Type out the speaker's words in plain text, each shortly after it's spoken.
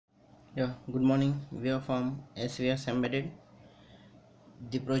Yeah, good morning. We are from SVSEmbedded.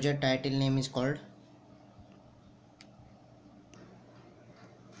 The project title name is called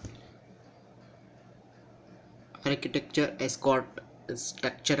Architecture Escort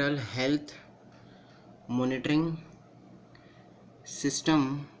Structural Health Monitoring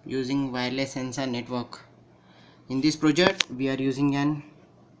System using wireless sensor network. In this project, we are using an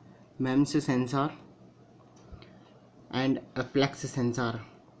MEMS sensor and a flex sensor.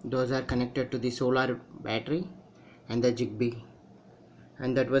 Those are connected to the solar battery and the Zigbee,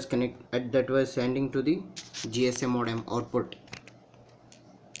 and that was sending to the GSM modem output.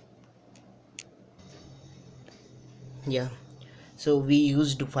 Yeah, so we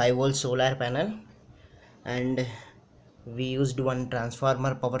used 5-volt solar panel, and we used one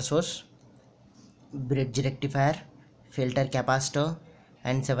transformer power source, bridge rectifier, filter capacitor,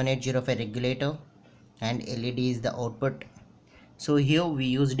 and 7805 regulator, and LED is the output. So here we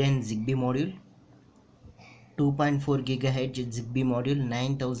used an Zigbee module, 2.4 GHz Zigbee module,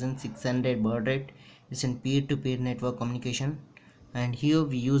 9600 baud rate. It's in peer-to-peer network communication. And here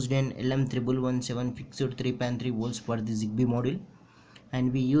we used an LM3117 fixed 3.3 volts for the Zigbee module,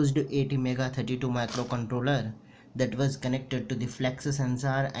 and we used 80 mega 32 microcontroller that was connected to the flex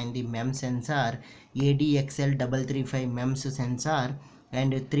sensor and the MEMS sensor, ADXL335 MEMS sensor,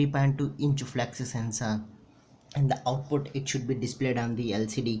 and a 3.2 inch flex sensor, and the output it should be displayed on the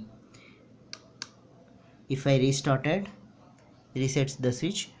LCD. If I resets the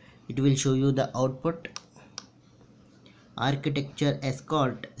switch, it will show you the output. Architecture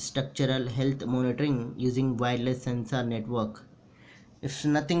Escort structural health monitoring using wireless sensor network. If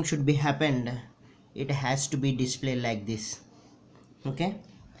nothing should be happened, it has to be displayed like this. Okay,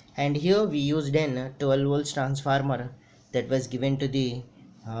 and here we used an 12 volts transformer that was given to the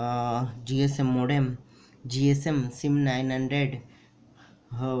GSM modem, GSM SIM 900.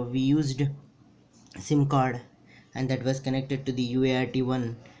 We used SIM card, and that was connected to the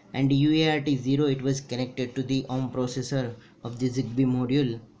UART1, and UART0 it was connected to the ARM processor of the Zigbee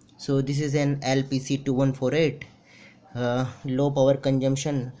module. So this is an LPC2148, low power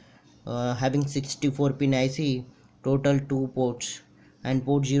consumption, having 64 pin IC, total 2 ports, and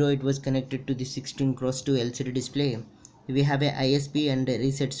port 0 it was connected to the 16x2 LCD display. We have a ISP and a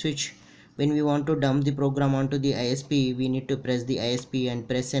reset switch. When we want to dump the program onto the ISP, we need to press the ISP and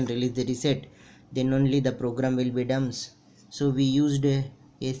press and release the reset, then only the program will be dumped. So we used a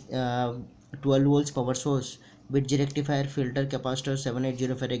 12 volts power source, bridge rectifier, filter capacitor,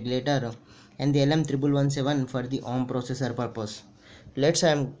 7805 regulator, and the LM3117 for the ARM processor purpose. Let's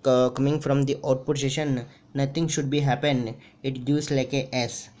say I'm coming from the output session, nothing should be happen, it gives like a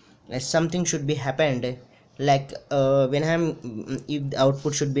S. As something should be happened, like when I'm if the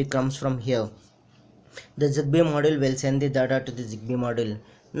output should be comes from here, the Zigbee module will send the data to the Zigbee module.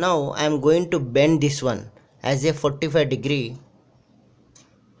 Now I am going to bend this one as a 45-degree.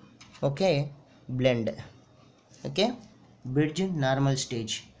 Okay, blend. Okay, bridge normal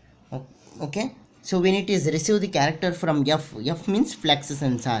stage. Okay, so when it is receive the character from F means flex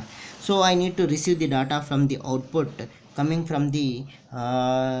sensor, so I need to receive the data from the output coming from the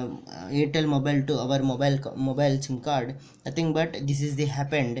Airtel mobile to our mobile SIM card. Nothing but this is the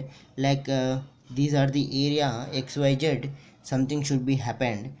happened, like these are the area XYZ, something should be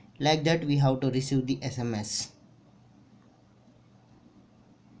happened, like that we have to receive the SMS.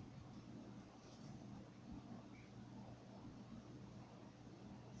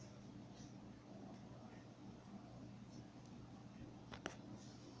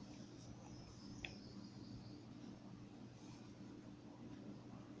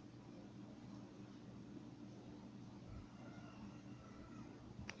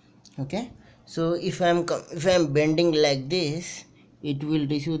 Okay, so if I'm bending like this, it will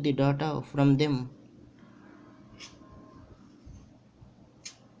receive the data from them.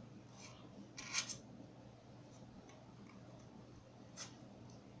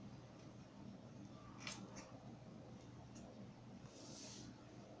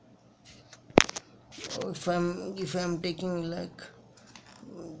 If I'm taking like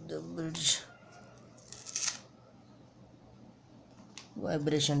the bridge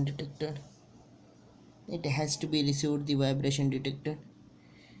vibration detected, it has to be received the vibration detected.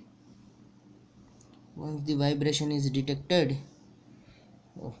 Once the vibration is detected,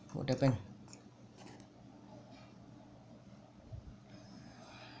 oh, what happened?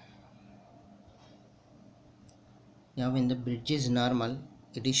 Yeah, when the bridge is normal,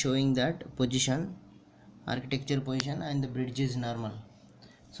 it is showing that position, architecture position, and the bridge is normal.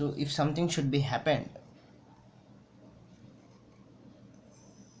 So if something should be happened,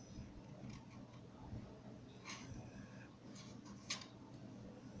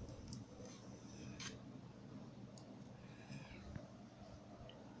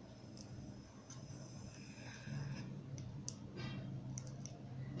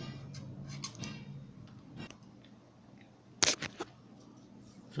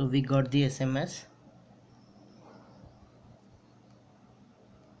 So we got the SMS.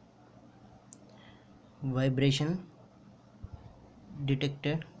 Vibration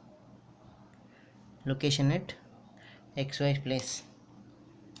detected. Location at XY place.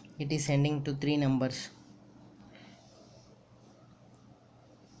 It is sending to 3 numbers.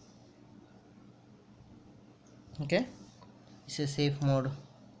 Okay, it's a safe mode.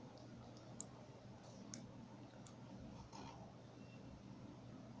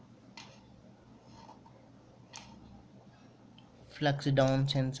 Flux down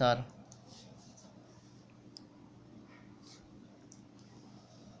sensor.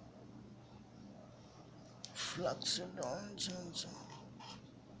 Flux down sensor.